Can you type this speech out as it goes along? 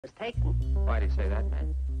was taken. Why do you say that,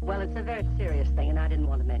 man? Well, it's a very serious thing, and I didn't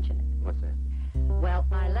want to mention it. What's that? Well,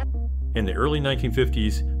 I left... In the early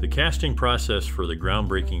 1950s, the casting process for the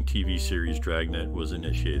groundbreaking TV series Dragnet was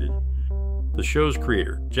initiated. The show's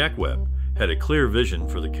creator, Jack Webb, had a clear vision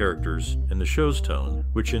for the characters and the show's tone,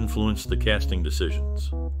 which influenced the casting decisions.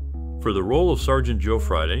 For the role of Sergeant Joe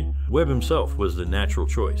Friday, Webb himself was the natural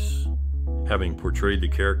choice. Having portrayed the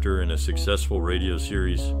character in a successful radio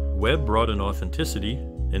series, Webb brought an authenticity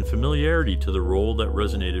and familiarity to the role that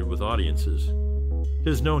resonated with audiences.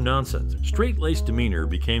 His no-nonsense, straight-laced demeanor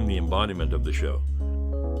became the embodiment of the show.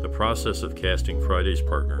 The process of casting Friday's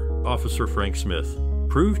partner, Officer Frank Smith,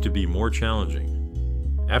 proved to be more challenging.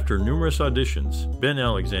 After numerous auditions, Ben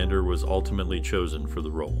Alexander was ultimately chosen for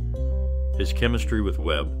the role. His chemistry with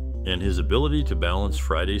Webb and his ability to balance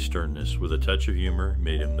Friday's sternness with a touch of humor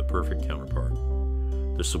made him the perfect counterpart.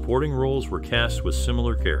 The supporting roles were cast with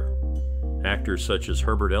similar care. Actors such as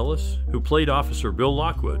Herbert Ellis, who played Officer Bill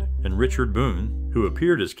Lockwood, and Richard Boone, who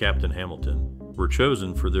appeared as Captain Hamilton, were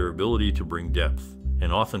chosen for their ability to bring depth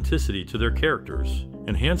and authenticity to their characters,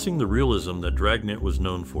 enhancing the realism that Dragnet was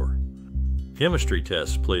known for. Chemistry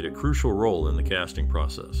tests played a crucial role in the casting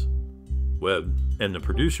process. Webb and the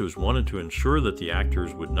producers wanted to ensure that the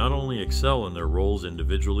actors would not only excel in their roles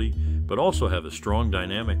individually, but also have a strong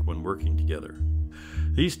dynamic when working together.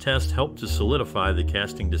 These tests helped to solidify the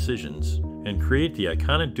casting decisions and create the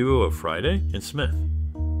iconic duo of Friday and Smith.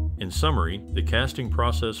 In summary, the casting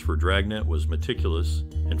process for Dragnet was meticulous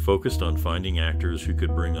and focused on finding actors who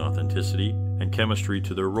could bring authenticity and chemistry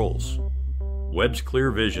to their roles. Webb's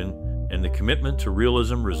clear vision and the commitment to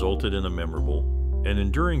realism resulted in a memorable and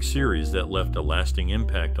enduring series that left a lasting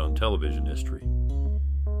impact on television history.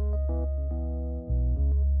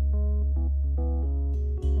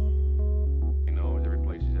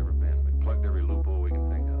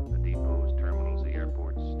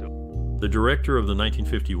 The director of the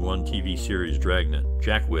 1951 TV series Dragnet,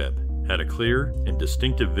 Jack Webb, had a clear and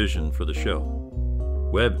distinctive vision for the show.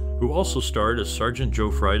 Webb, who also starred as Sergeant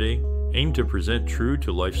Joe Friday, aimed to present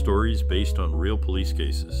true-to-life stories based on real police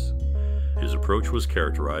cases. His approach was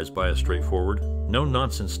characterized by a straightforward,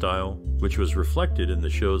 no-nonsense style, which was reflected in the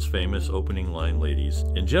show's famous opening line, "Ladies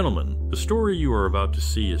and gentlemen, the story you are about to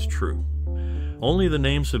see is true. Only the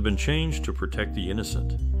names have been changed to protect the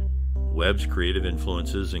innocent." Webb's creative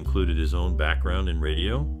influences included his own background in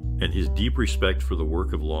radio and his deep respect for the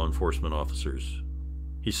work of law enforcement officers.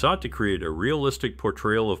 He sought to create a realistic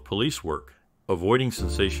portrayal of police work, avoiding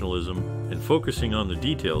sensationalism and focusing on the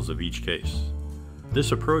details of each case.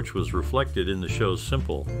 This approach was reflected in the show's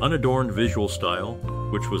simple, unadorned visual style,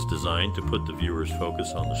 which was designed to put the viewer's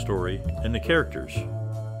focus on the story and the characters.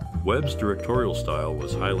 Webb's directorial style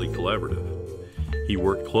was highly collaborative. He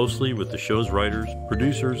worked closely with the show's writers,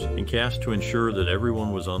 producers, and cast to ensure that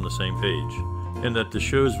everyone was on the same page, and that the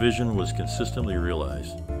show's vision was consistently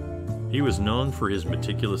realized. He was known for his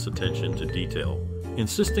meticulous attention to detail,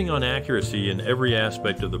 insisting on accuracy in every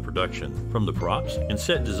aspect of the production, from the props and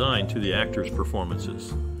set design to the actors'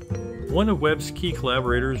 performances. One of Webb's key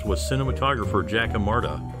collaborators was cinematographer Jack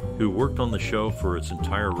Amarda, who worked on the show for its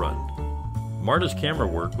entire run. Marta's camera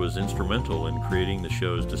work was instrumental in creating the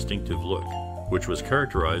show's distinctive look, which was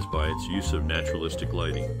characterized by its use of naturalistic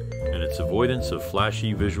lighting and its avoidance of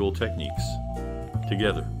flashy visual techniques.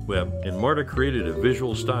 Together, Webb and Marta created a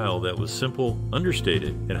visual style that was simple,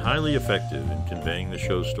 understated, and highly effective in conveying the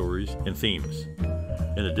show's stories and themes.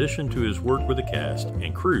 In addition to his work with the cast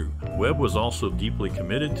and crew, Webb was also deeply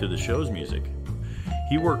committed to the show's music.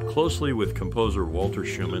 He worked closely with composer Walter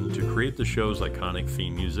Schumann to create the show's iconic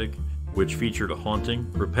theme music, which featured a haunting,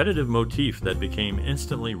 repetitive motif that became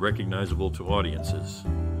instantly recognizable to audiences.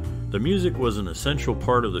 The music was an essential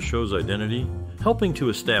part of the show's identity, helping to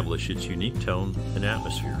establish its unique tone and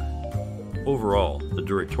atmosphere. Overall, the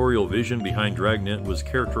directorial vision behind Dragnet was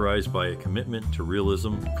characterized by a commitment to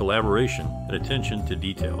realism, collaboration, and attention to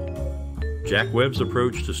detail. Jack Webb's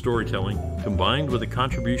approach to storytelling, combined with the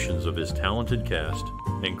contributions of his talented cast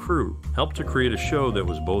and crew, helped to create a show that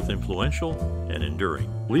was both influential and enduring,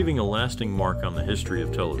 leaving a lasting mark on the history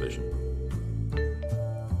of television.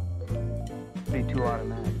 B2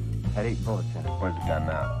 automatic. Had 8 bullets in it. Where's the gun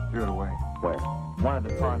now? Threw it away. Where? One of the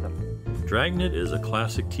front of them. Dragnet is a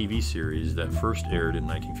classic TV series that first aired in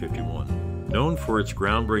 1951, known for its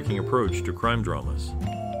groundbreaking approach to crime dramas.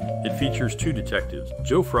 It features 2 detectives,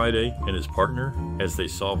 Joe Friday and his partner, as they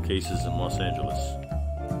solve cases in Los Angeles.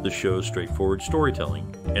 The show's straightforward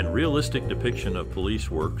storytelling and realistic depiction of police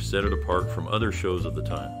work set it apart from other shows of the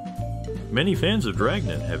time. Many fans of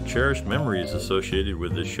Dragnet have cherished memories associated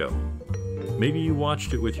with this show. Maybe you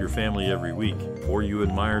watched it with your family every week, or you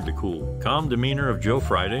admired the cool, calm demeanor of Joe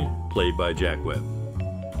Friday, played by Jack Webb.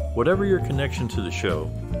 Whatever your connection to the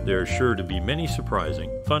show, there are sure to be many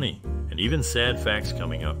surprising, funny, and even sad facts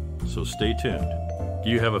coming up, so stay tuned.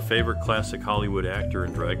 Do you have a favorite classic Hollywood actor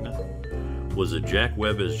in Dragnet? Was it Jack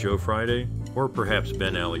Webb as Joe Friday, or perhaps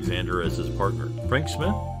Ben Alexander as his partner, Frank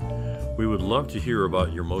Smith? We would love to hear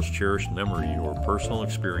about your most cherished memory or personal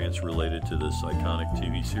experience related to this iconic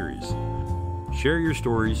TV series. Share your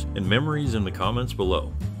stories and memories in the comments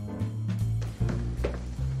below.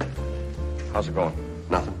 How's it going?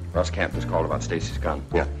 Nothing. Russ Camp just called about Stacy's gun.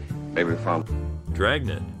 Yeah. Maybe we found...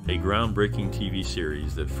 Dragnet, a groundbreaking TV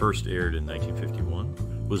series that first aired in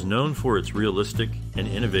 1951, was known for its realistic and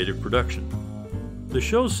innovative production. The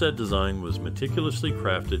show's set design was meticulously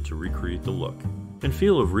crafted to recreate the look and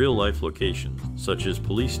feel of real-life locations, such as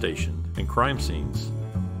police stations and crime scenes.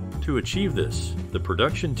 To achieve this, the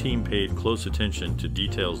production team paid close attention to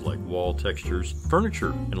details like wall textures,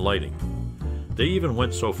 furniture, and lighting. They even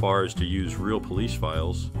went so far as to use real police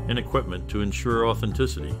files and equipment to ensure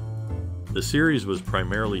authenticity. The series was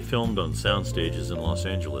primarily filmed on sound stages in Los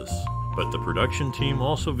Angeles, but the production team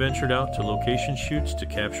also ventured out to location shoots to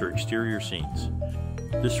capture exterior scenes.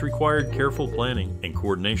 This required careful planning and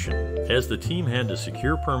coordination, as the team had to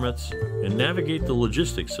secure permits and navigate the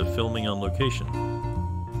logistics of filming on location.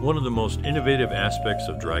 One of the most innovative aspects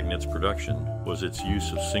of Dragnet's production was its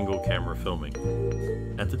use of single-camera filming.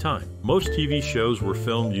 At the time, most TV shows were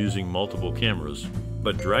filmed using multiple cameras,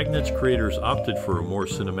 but Dragnet's creators opted for a more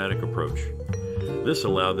cinematic approach. This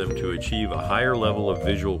allowed them to achieve a higher level of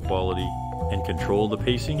visual quality and control the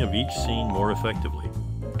pacing of each scene more effectively.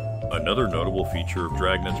 Another notable feature of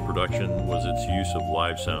Dragnet's production was its use of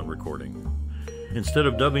live sound recording. Instead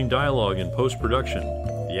of dubbing dialogue in post-production,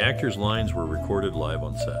 the actors' lines were recorded live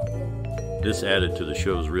on set. This added to the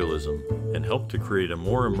show's realism and helped to create a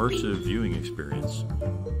more immersive viewing experience.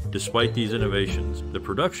 Despite these innovations, the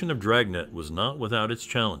production of Dragnet was not without its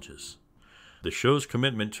challenges. The show's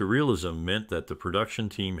commitment to realism meant that the production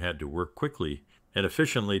team had to work quickly and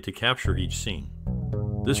efficiently to capture each scene.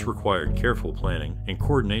 This required careful planning and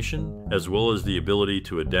coordination, as well as the ability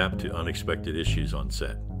to adapt to unexpected issues on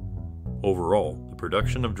set. Overall, the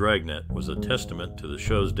production of Dragnet was a testament to the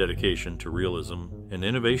show's dedication to realism and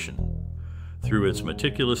innovation. Through its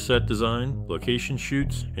meticulous set design, location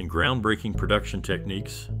shoots, and groundbreaking production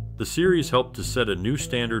techniques, the series helped to set a new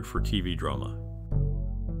standard for TV drama.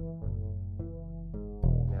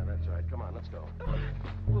 Yeah, that's right. Come on, let's go.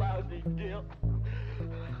 Lousy deal.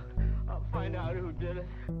 I'll find out who did it.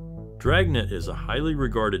 Dragnet is a highly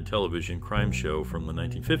regarded television crime show from the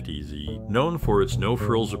 1950s, known for its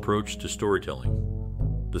no-frills approach to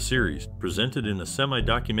storytelling. The series, presented in a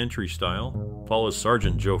semi-documentary style, follows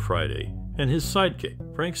Sergeant Joe Friday and his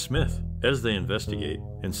sidekick, Frank Smith, as they investigate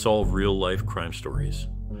and solve real-life crime stories.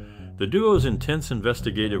 The duo's intense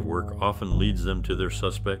investigative work often leads them to their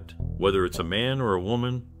suspect, whether it's a man or a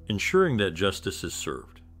woman, ensuring that justice is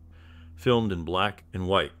served. Filmed in black and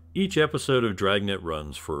white, each episode of Dragnet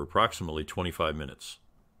runs for approximately 25 minutes.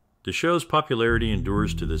 The show's popularity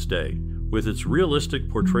endures to this day, with its realistic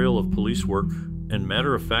portrayal of police work and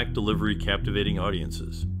matter-of-fact delivery captivating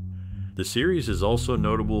audiences. The series is also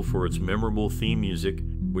notable for its memorable theme music,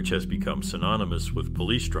 which has become synonymous with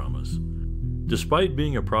police dramas. Despite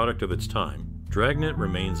being a product of its time, Dragnet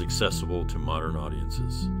remains accessible to modern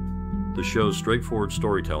audiences. The show's straightforward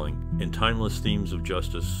storytelling and timeless themes of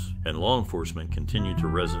justice and law enforcement continue to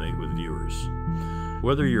resonate with viewers.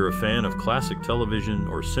 Whether you're a fan of classic television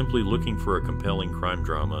or simply looking for a compelling crime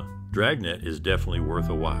drama, Dragnet is definitely worth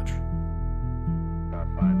a watch. About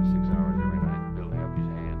 5 to 6 hours every night building up his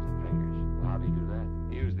hands and fingers. How do you do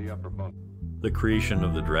that? Use the upper bunk. The creation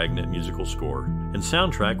of the Dragnet musical score and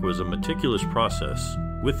soundtrack was a meticulous process,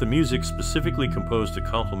 with the music specifically composed to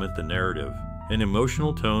complement the narrative and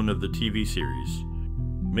emotional tone of the TV series.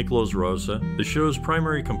 Miklos Rosa, the show's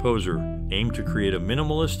primary composer, aimed to create a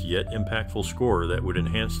minimalist yet impactful score that would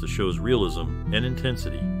enhance the show's realism and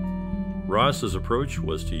intensity. Ross's approach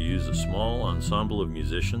was to use a small ensemble of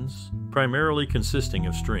musicians, primarily consisting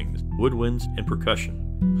of strings, woodwinds, and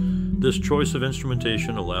percussion. This choice of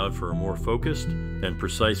instrumentation allowed for a more focused and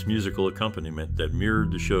precise musical accompaniment that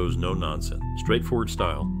mirrored the show's no-nonsense, straightforward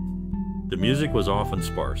style. The music was often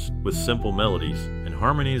sparse, with simple melodies and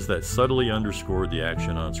harmonies that subtly underscored the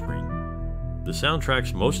action on screen. The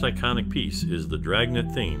soundtrack's most iconic piece is the Dragnet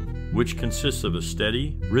theme, which consists of a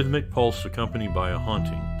steady, rhythmic pulse accompanied by a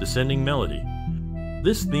haunting, descending melody.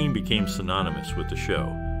 This theme became synonymous with the show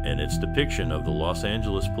and its depiction of the Los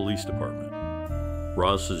Angeles Police Department.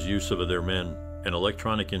 Ross's use of their men, an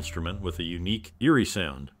electronic instrument with a unique, eerie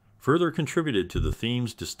sound, further contributed to the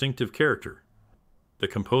theme's distinctive character. The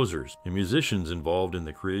composers and musicians involved in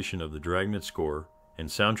the creation of the Dragnet score and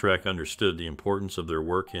soundtrack understood the importance of their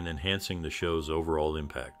work in enhancing the show's overall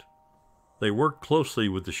impact. They worked closely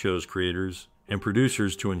with the show's creators and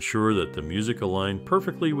producers to ensure that the music aligned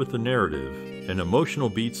perfectly with the narrative and emotional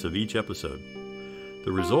beats of each episode.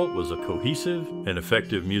 The result was a cohesive and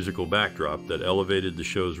effective musical backdrop that elevated the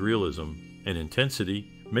show's realism and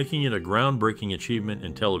intensity, making it a groundbreaking achievement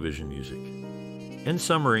in television music. In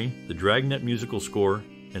summary, the Dragnet musical score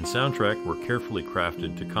and soundtrack were carefully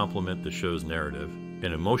crafted to complement the show's narrative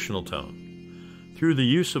and emotional tone. Through the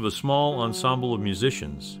use of a small ensemble of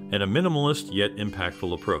musicians and a minimalist yet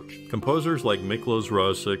impactful approach, composers like Miklos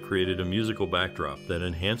Rozsa created a musical backdrop that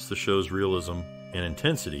enhanced the show's realism and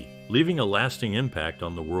intensity, leaving a lasting impact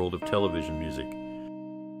on the world of television music.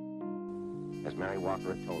 As Mary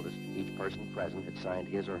Walker had told us, each person present had signed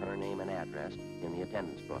his or her name and address in the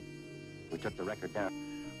attendance book. We took the record down.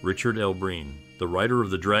 Richard L. Breen, the writer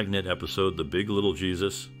of the Dragnet episode The Big Little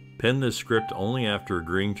Jesus, penned this script only after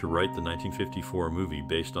agreeing to write the 1954 movie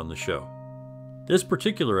based on the show. This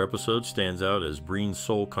particular episode stands out as Breen's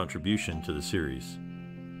sole contribution to the series.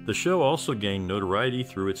 The show also gained notoriety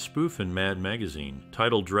through its spoof in Mad magazine,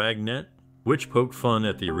 titled Dragnet, which poked fun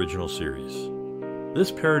at the original series.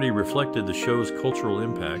 This parody reflected the show's cultural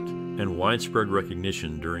impact and widespread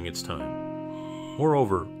recognition during its time.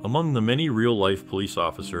 Moreover, among the many real-life police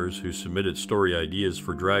officers who submitted story ideas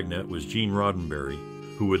for Dragnet was Gene Roddenberry,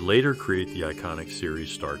 who would later create the iconic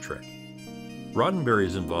series Star Trek.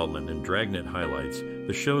 Roddenberry's involvement in Dragnet highlights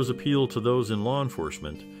the show's appeal to those in law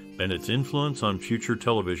enforcement and its influence on future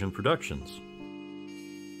television productions.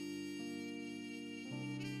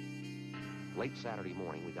 Late Saturday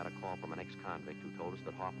morning, we got a call from an ex-convict who told us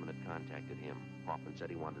that Hoffman had contacted him. Hoffman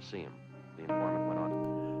said he wanted to see him. The informant went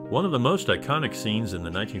on. One of the most iconic scenes in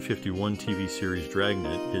the 1951 TV series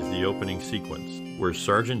Dragnet is the opening sequence, where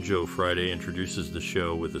Sergeant Joe Friday introduces the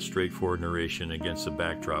show with a straightforward narration against the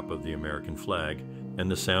backdrop of the American flag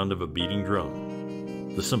and the sound of a beating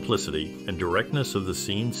drum. The simplicity and directness of the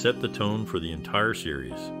scene set the tone for the entire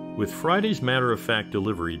series, with Friday's matter-of-fact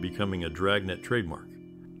delivery becoming a Dragnet trademark.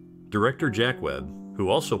 Director Jack Webb, who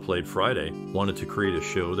also played Friday, wanted to create a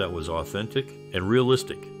show that was authentic and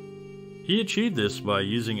realistic. He achieved this by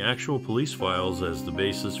using actual police files as the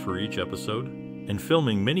basis for each episode and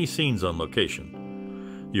filming many scenes on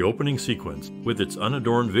location. The opening sequence, with its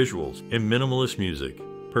unadorned visuals and minimalist music,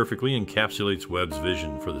 perfectly encapsulates Webb's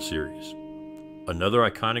vision for the series. Another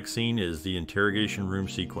iconic scene is the interrogation room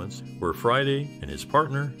sequence, where Friday and his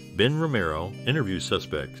partner, Ben Romero, interview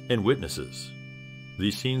suspects and witnesses.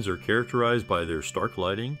 These scenes are characterized by their stark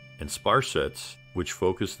lighting and sparse sets, which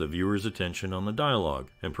focus the viewer's attention on the dialogue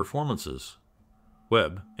and performances.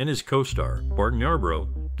 Webb and his co-star, Barton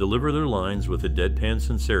Yarbrough, deliver their lines with a deadpan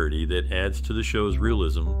sincerity that adds to the show's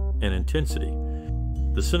realism and intensity.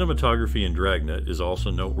 The cinematography in Dragnet is also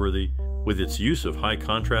noteworthy, with its use of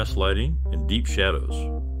high-contrast lighting and deep shadows.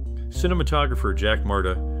 Cinematographer Jack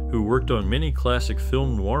Marta, who worked on many classic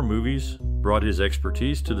film noir movies, brought his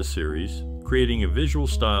expertise to the series, creating a visual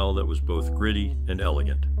style that was both gritty and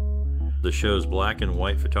elegant. The show's black and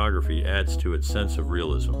white photography adds to its sense of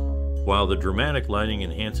realism, while the dramatic lighting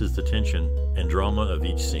enhances the tension and drama of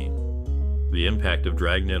each scene. The impact of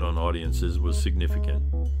Dragnet on audiences was significant,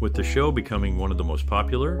 with the show becoming one of the most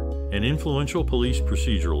popular and influential police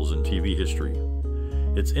procedurals in TV history.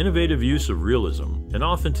 Its innovative use of realism and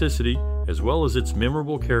authenticity, as well as its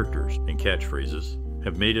memorable characters and catchphrases,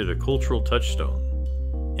 have made it a cultural touchstone.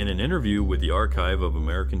 In an interview with the Archive of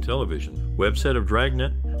American Television, Webb said of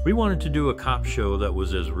Dragnet, "We wanted to do a cop show that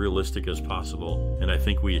was as realistic as possible, and I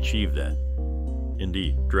think we achieved that."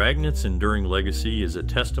 Indeed, Dragnet's enduring legacy is a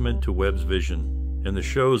testament to Webb's vision and the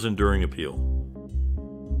show's enduring appeal.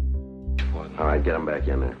 All right, get him back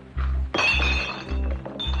in there.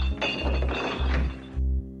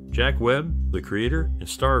 Jack Webb, the creator and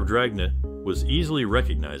star of Dragnet, was easily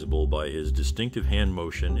recognizable by his distinctive hand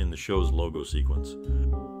motion in the show's logo sequence.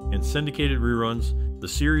 In syndicated reruns, the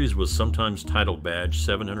series was sometimes titled Badge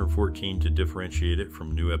 714 to differentiate it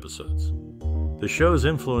from new episodes. The show's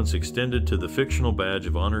influence extended to the fictional Badge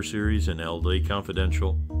of Honor series in LA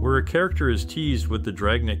Confidential, where a character is teased with the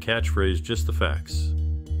Dragnet catchphrase, "Just the facts."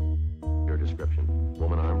 Your description.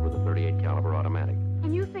 Woman armed with a .38 caliber automatic.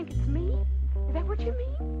 And you think it's me? Is that what you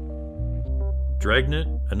mean? Dragnet,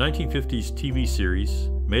 a 1950s TV series,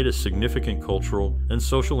 made a significant cultural and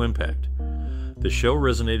social impact. The show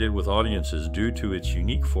resonated with audiences due to its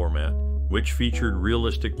unique format, which featured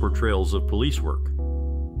realistic portrayals of police work.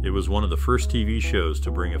 It was one of the first TV shows to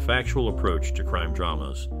bring a factual approach to crime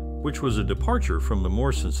dramas, which was a departure from the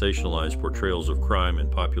more sensationalized portrayals of crime in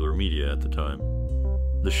popular media at the time.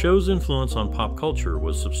 The show's influence on pop culture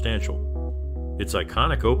was substantial. Its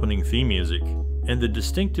iconic opening theme music and the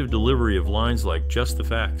distinctive delivery of lines like "just the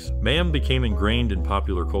facts," ma'am, became ingrained in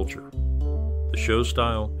popular culture. The show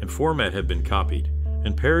style and format have been copied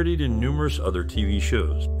and parodied in numerous other TV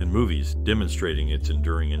shows and movies, demonstrating its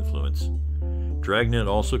enduring influence. Dragnet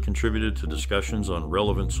also contributed to discussions on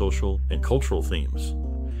relevant social and cultural themes.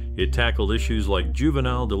 It tackled issues like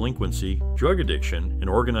juvenile delinquency, drug addiction, and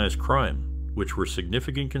organized crime, which were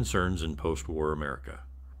significant concerns in post-war America.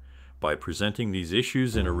 By presenting these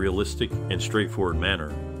issues in a realistic and straightforward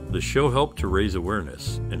manner, the show helped to raise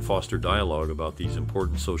awareness and foster dialogue about these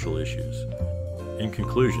important social issues. In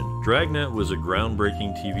conclusion, Dragnet was a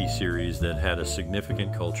groundbreaking TV series that had a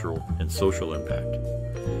significant cultural and social impact.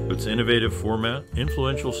 Its innovative format,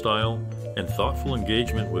 influential style, and thoughtful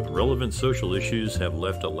engagement with relevant social issues have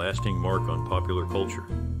left a lasting mark on popular culture.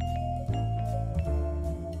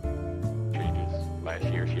 Changes. Last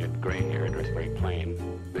year she had gray hair and dressed very plain.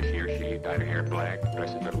 This year she dyed her hair black,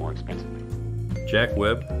 dressed a little more expensively. Jack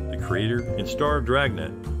Webb, the creator and star of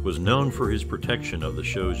Dragnet, was known for his protection of the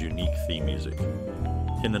show's unique theme music.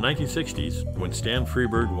 In the 1960s, when Stan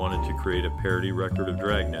Freberg wanted to create a parody record of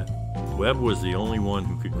Dragnet, Webb was the only one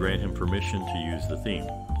who could grant him permission to use the theme.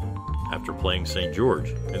 After playing St. George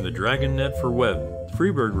in the Dragnet for Webb,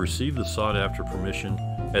 Freberg received the sought-after permission,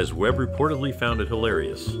 as Webb reportedly found it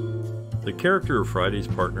hilarious. The character of Friday's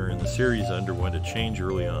partner in the series underwent a change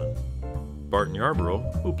early on. Barton Yarborough,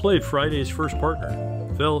 who played Friday's first partner,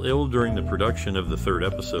 fell ill during the production of the third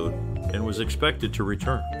episode and was expected to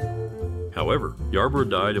return. However, Yarborough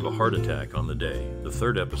died of a heart attack on the day the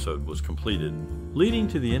third episode was completed, leading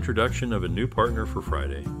to the introduction of a new partner for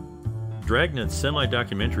Friday. Dragnet's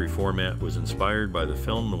semi-documentary format was inspired by the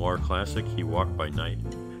film noir classic He Walked by Night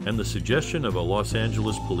and the suggestion of a Los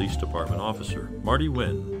Angeles Police Department officer, Marty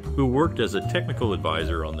Wynn, who worked as a technical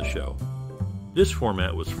advisor on the show. This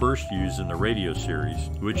format was first used in the radio series,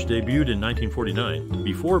 which debuted in 1949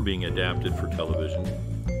 before being adapted for television.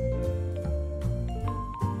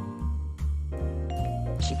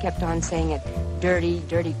 She kept on saying it, dirty,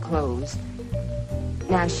 dirty clothes.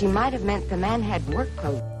 Now, she might have meant the man had work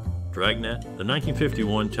clothes. Dragnet, the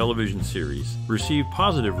 1951 television series, received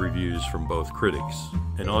positive reviews from both critics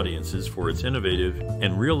and audiences for its innovative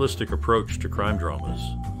and realistic approach to crime dramas.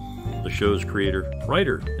 The show's creator,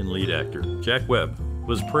 writer, and lead actor, Jack Webb,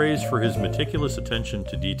 was praised for his meticulous attention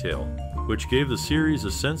to detail, which gave the series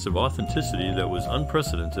a sense of authenticity that was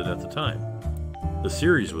unprecedented at the time. The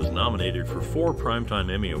series was nominated for 4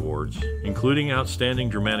 Primetime Emmy Awards, including Outstanding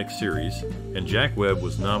Dramatic Series, and Jack Webb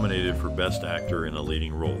was nominated for Best Actor in a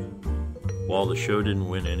Leading Role. While the show didn't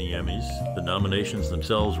win any Emmys, the nominations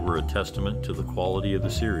themselves were a testament to the quality of the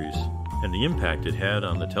series and the impact it had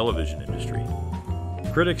on the television industry.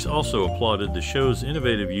 Critics also applauded the show's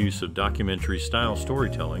innovative use of documentary-style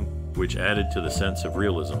storytelling, which added to the sense of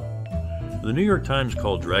realism. The New York Times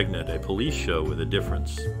called Dragnet a police show with a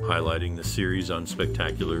difference, highlighting the series'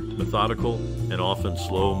 unspectacular, methodical, and often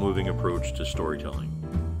slow-moving approach to storytelling.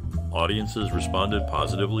 Audiences responded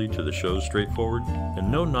positively to the show's straightforward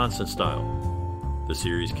and no-nonsense style. The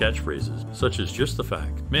series' catchphrases, such as "just the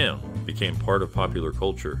fact," "ma'am," became part of popular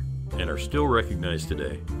culture and are still recognized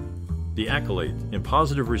today. The accolade and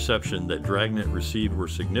positive reception that Dragnet received were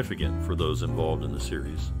significant for those involved in the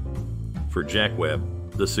series. For Jack Webb,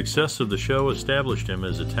 the success of the show established him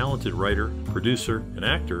as a talented writer, producer, and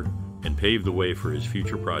actor, and paved the way for his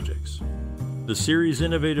future projects. The series'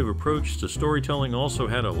 innovative approach to storytelling also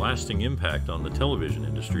had a lasting impact on the television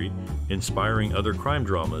industry, inspiring other crime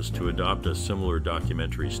dramas to adopt a similar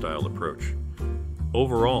documentary-style approach.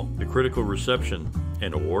 Overall, the critical reception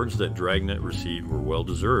and awards that Dragnet received were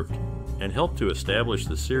well-deserved, and helped to establish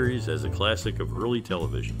the series as a classic of early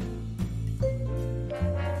television.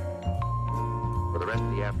 For the rest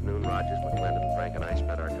of the afternoon, Rogers, McClendon, Frank, and I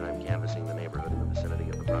spent our time canvassing the neighborhood in the vicinity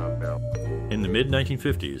of the Brown Barrel. In the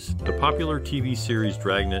mid-1950s, the popular TV series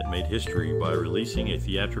Dragnet made history by releasing a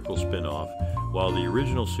theatrical spin-off while the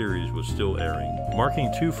original series was still airing,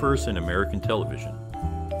 marking 2 firsts in American television.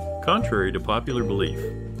 Contrary to popular belief,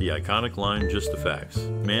 the iconic line "just the facts,"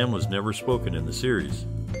 "ma'am," was never spoken in the series.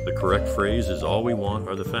 The correct phrase is "all we want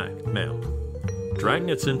are the facts, ma'am."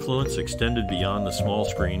 Dragnet's influence extended beyond the small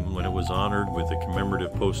screen when it was honored with a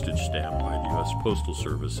commemorative postage stamp by the U.S. Postal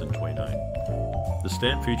Service in '29. The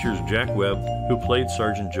stamp features Jack Webb, who played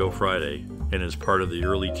Sergeant Joe Friday, and is part of the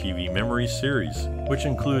early TV Memories series, which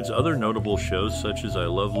includes other notable shows such as I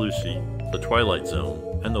Love Lucy, The Twilight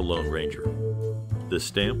Zone, and The Lone Ranger. This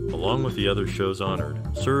stamp, along with the other shows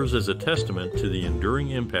honored, serves as a testament to the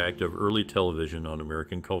enduring impact of early television on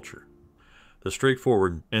American culture. The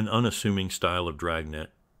straightforward and unassuming style of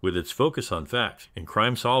Dragnet, with its focus on facts and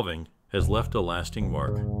crime solving, has left a lasting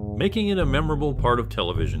mark, making it a memorable part of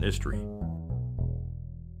television history.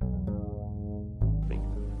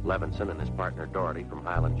 Levinson and his partner Doherty from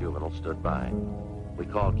Highland Juvenile stood by. We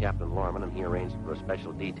called Captain Lorman and he arranged for a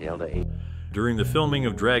special detail to aid. During the filming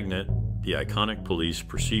of Dragnet, the iconic police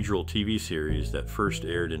procedural TV series that first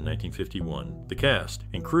aired in 1951, the cast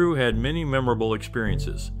and crew had many memorable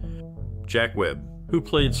experiences. Jack Webb, who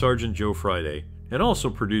played Sergeant Joe Friday and also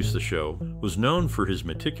produced the show, was known for his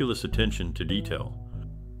meticulous attention to detail.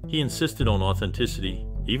 He insisted on authenticity,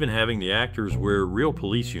 even having the actors wear real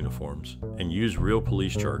police uniforms and use real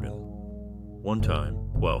police jargon. One time,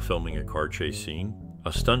 while filming a car chase scene,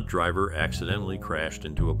 a stunt driver accidentally crashed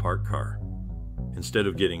into a parked car. Instead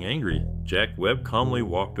of getting angry, Jack Webb calmly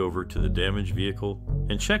walked over to the damaged vehicle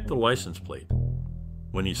and checked the license plate.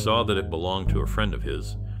 When he saw that it belonged to a friend of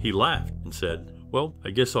his, he laughed and said, "Well, I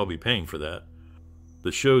guess I'll be paying for that."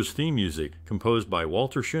 The show's theme music, composed by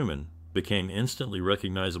Walter Schumann, became instantly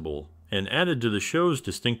recognizable and added to the show's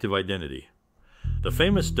distinctive identity. The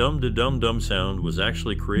famous dum-de-dum-dum sound was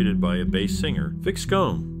actually created by a bass singer, Vic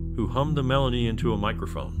Perrin, who hummed the melody into a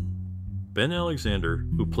microphone. Ben Alexander,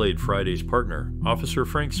 who played Friday's partner, Officer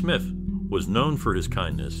Frank Smith, was known for his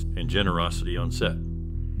kindness and generosity on set.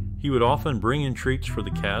 He would often bring in treats for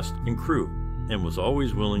the cast and crew and was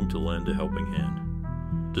always willing to lend a helping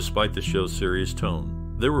hand. Despite the show's serious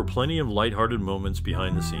tone, there were plenty of lighthearted moments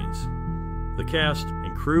behind the scenes. The cast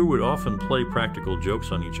and crew would often play practical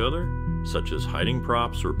jokes on each other, such as hiding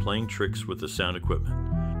props or playing tricks with the sound equipment.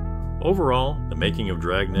 Overall, the making of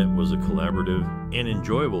Dragnet was a collaborative and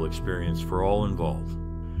enjoyable experience for all involved.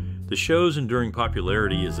 The show's enduring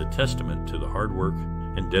popularity is a testament to the hard work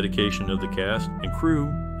and dedication of the cast and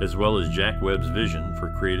crew, as well as Jack Webb's vision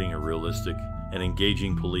for creating a realistic and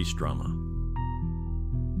engaging police drama.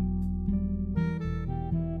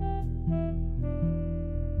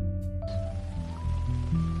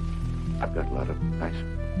 I've got a lot of nice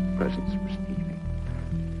presents for Stevie.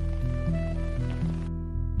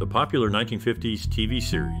 The popular 1950s TV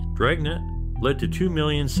series, Dragnet, led to 2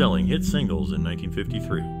 million selling hit singles in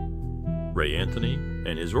 1953. Ray Anthony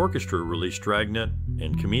and his orchestra released Dragnet,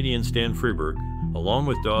 and comedian Stan Freberg, along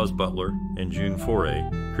with Dawes Butler and June Foray,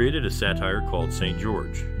 created a satire called St.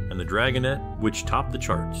 George and the Dragnet, which topped the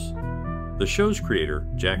charts. The show's creator,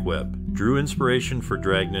 Jack Webb, drew inspiration for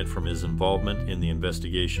Dragnet from his involvement in the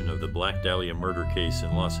investigation of the Black Dahlia murder case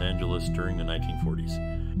in Los Angeles during the 1940s.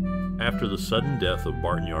 After the sudden death of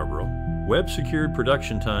Barton Yarborough, Webb secured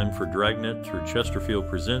production time for Dragnet through Chesterfield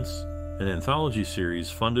Presents, an anthology series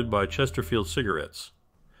funded by Chesterfield Cigarettes.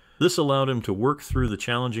 This allowed him to work through the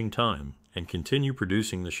challenging time and continue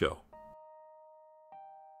producing the show.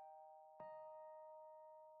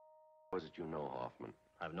 How did you know Hoffman?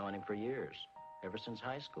 I've known him for years, ever since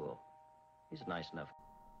high school. He's nice enough.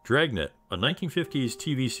 Dragnet, a 1950s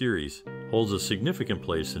TV series, holds a significant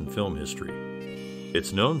place in film history.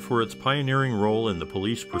 It's known for its pioneering role in the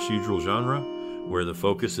police procedural genre, where the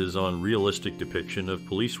focus is on realistic depiction of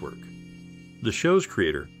police work. The show's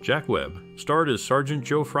creator, Jack Webb, starred as Sergeant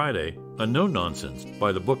Joe Friday, a no-nonsense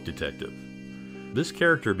by the book detective. This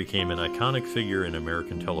character became an iconic figure in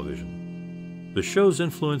American television. The show's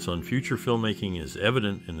influence on future filmmaking is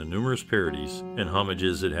evident in the numerous parodies and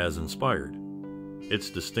homages it has inspired. Its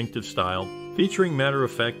distinctive style, featuring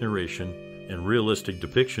matter-of-fact narration and realistic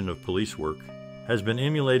depiction of police work, has been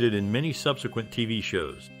emulated in many subsequent TV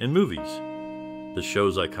shows and movies. The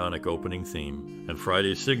show's iconic opening theme and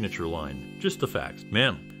Friday's signature line, "Just the facts,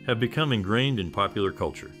 ma'am," have become ingrained in popular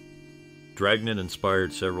culture. Dragnet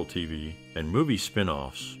inspired several TV and movie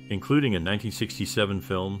spin-offs, including a 1967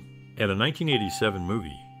 film and a 1987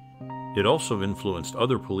 movie. It also influenced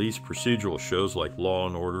other police procedural shows like Law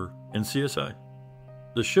and Order and CSI.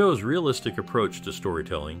 The show's realistic approach to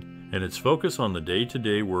storytelling and its focus on the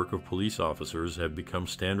day-to-day work of police officers have become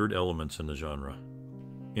standard elements in the genre.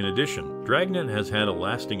 In addition, Dragnet has had a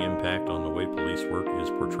lasting impact on the way police work is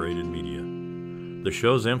portrayed in media. The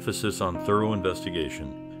show's emphasis on thorough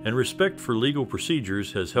investigation and respect for legal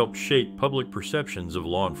procedures has helped shape public perceptions of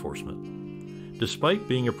law enforcement. Despite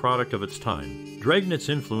being a product of its time, Dragnet's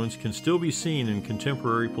influence can still be seen in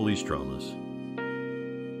contemporary police dramas.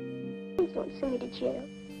 Please don't send me to jail.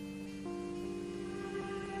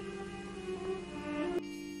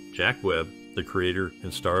 Jack Webb, the creator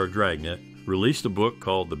and star of Dragnet, released a book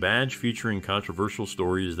called The Badge, featuring controversial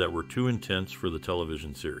stories that were too intense for the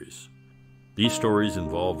television series. These stories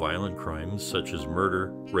involve violent crimes such as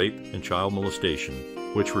murder, rape, and child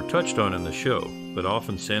molestation, which were touched on in the show, but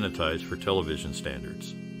often sanitized for television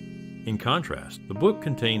standards. In contrast, the book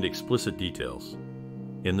contained explicit details.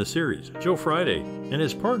 In the series, Joe Friday and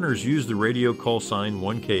his partners used the radio call sign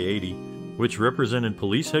 1K80, which represented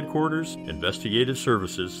police headquarters, investigative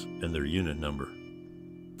services, and their unit number.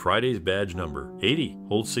 Friday's badge number, 80,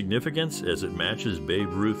 holds significance as it matches Babe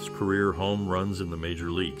Ruth's career home runs in the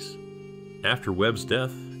major leagues. After Webb's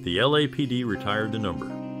death, the LAPD retired the number.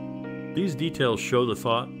 These details show the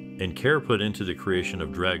thought and care put into the creation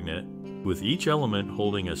of Dragnet, with each element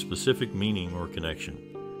holding a specific meaning or connection.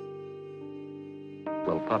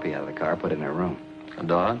 Little puppy out of the car, put it in her room. A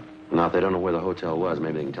dog? No, if they don't know where the hotel was,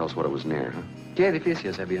 maybe they can tell us what it was near, huh? ¿Qué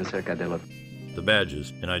edificio se había cerca de la... The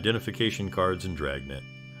badges and identification cards in Dragnet,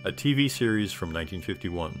 a TV series from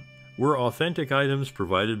 1951, were authentic items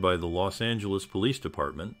provided by the Los Angeles Police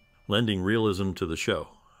Department, lending realism to the show.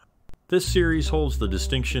 This series holds the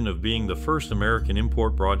distinction of being the first American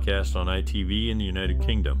import broadcast on ITV in the United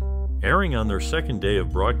Kingdom, airing on their second day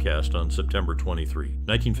of broadcast on September 23,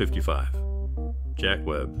 1955. Jack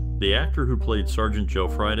Webb, the actor who played Sergeant Joe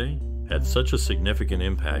Friday, had such a significant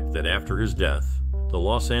impact that after his death, the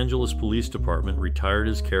Los Angeles Police Department retired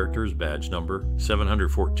his character's badge number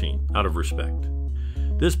 714 out of respect.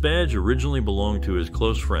 This badge originally belonged to his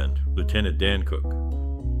close friend, Lieutenant Dan Cook.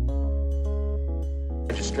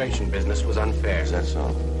 Registration business was unfair. Is that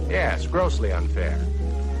so? Yes, grossly unfair.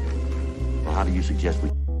 Well, how do you suggest we...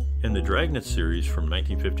 In the Dragnet series from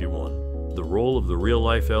 1951, the role of the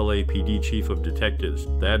real-life LAPD Chief of Detectives,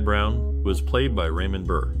 Thad Brown, was played by Raymond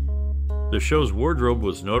Burr. The show's wardrobe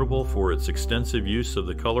was notable for its extensive use of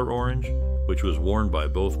the color orange, which was worn by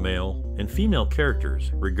both male and female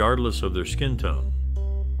characters, regardless of their skin tone.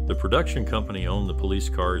 The production company owned the police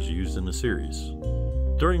cars used in the series.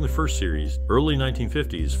 During the first series, early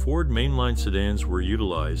 1950s, Ford mainline sedans were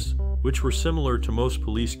utilized, which were similar to most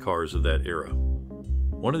police cars of that era.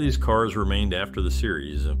 One of these cars remained after the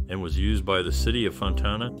series and was used by the city of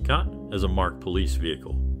Fontana as a marked police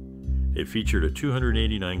vehicle. It featured a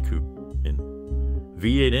 289 coupe, in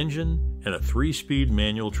V8 engine, and a 3-speed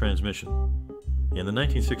manual transmission. In the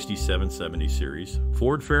 1967-70 series,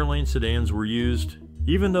 Ford Fairlane sedans were used,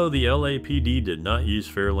 even though the LAPD did not use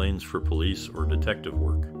Fairlanes for police or detective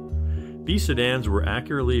work. These sedans were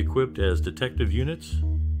accurately equipped as detective units.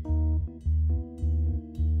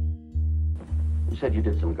 You said you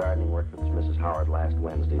did some gardening work for this Mrs. Howard last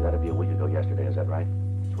Wednesday. That'd be a week ago yesterday, is that right?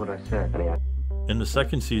 That's what I said. In the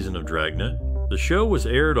second season of Dragnet, the show was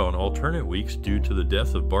aired on alternate weeks due to the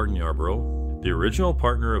death of Bart Yarborough, the original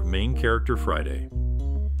partner of main character Friday.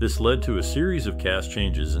 This led to a series of cast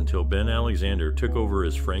changes until Ben Alexander took over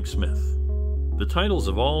as Frank Smith. The titles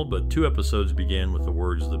of all but 2 episodes began with the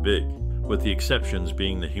words "The Big," with the exceptions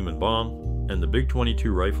being the human bomb and the Big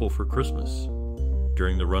 22 rifle for Christmas.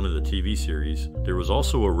 During the run of the TV series, there was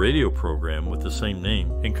also a radio program with the same name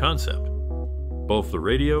and concept. Both the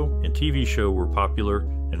radio and TV show were popular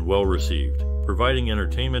and well received, providing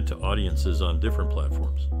entertainment to audiences on different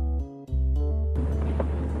platforms.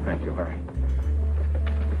 Thank you, Harry.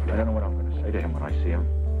 I don't know what I'm going to say to him when I see him.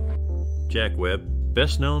 Jack Webb,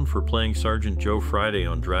 best known for playing Sergeant Joe Friday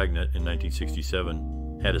on Dragnet in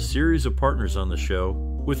 1967, had a series of partners on the show,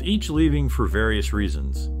 with each leaving for various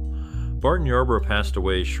reasons. Bart Yarborough passed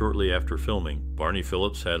away shortly after filming. Barney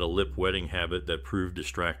Phillips had a lip-wetting habit that proved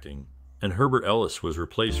distracting, and Herbert Ellis was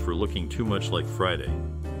replaced for looking too much like Friday.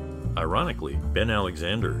 Ironically, Ben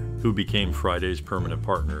Alexander, who became Friday's permanent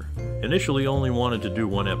partner, initially only wanted to do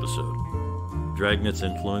 1 episode. Dragnet's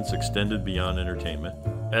influence extended beyond entertainment,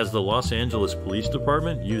 as the Los Angeles Police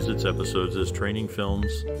Department used its episodes as training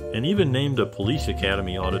films and even named a police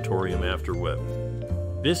academy auditorium after Webb.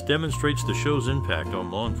 This demonstrates the show's impact on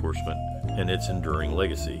law enforcement and its enduring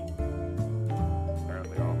legacy.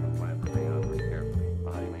 Apparently all the plan for me out pretty carefully.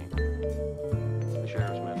 How do you mean? The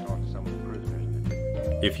sheriff's men talked to some of the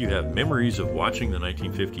prisoners. If you have memories of watching the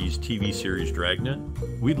 1950s TV series Dragnet,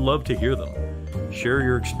 we'd love to hear them. Share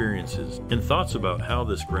your experiences and thoughts about how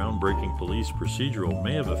this groundbreaking police procedural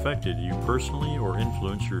may have affected you personally or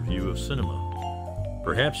influenced your view of cinema.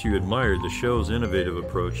 Perhaps you admired the show's innovative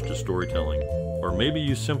approach to storytelling, or maybe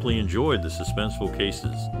you simply enjoyed the suspenseful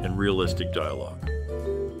cases and realistic dialogue.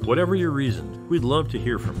 Whatever your reason, we'd love to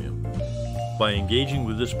hear from you. By engaging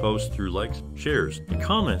with this post through likes, shares, and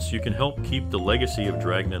comments, you can help keep the legacy of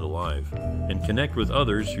Dragnet alive and connect with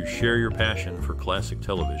others who share your passion for classic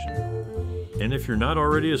television. And if you're not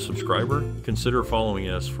already a subscriber, consider following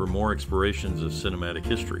us for more explorations of cinematic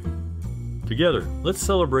history. Together, let's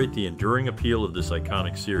celebrate the enduring appeal of this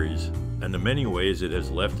iconic series and the many ways it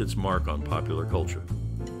has left its mark on popular culture.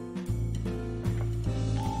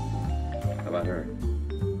 How about her?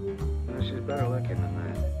 Well, she's better looking than that.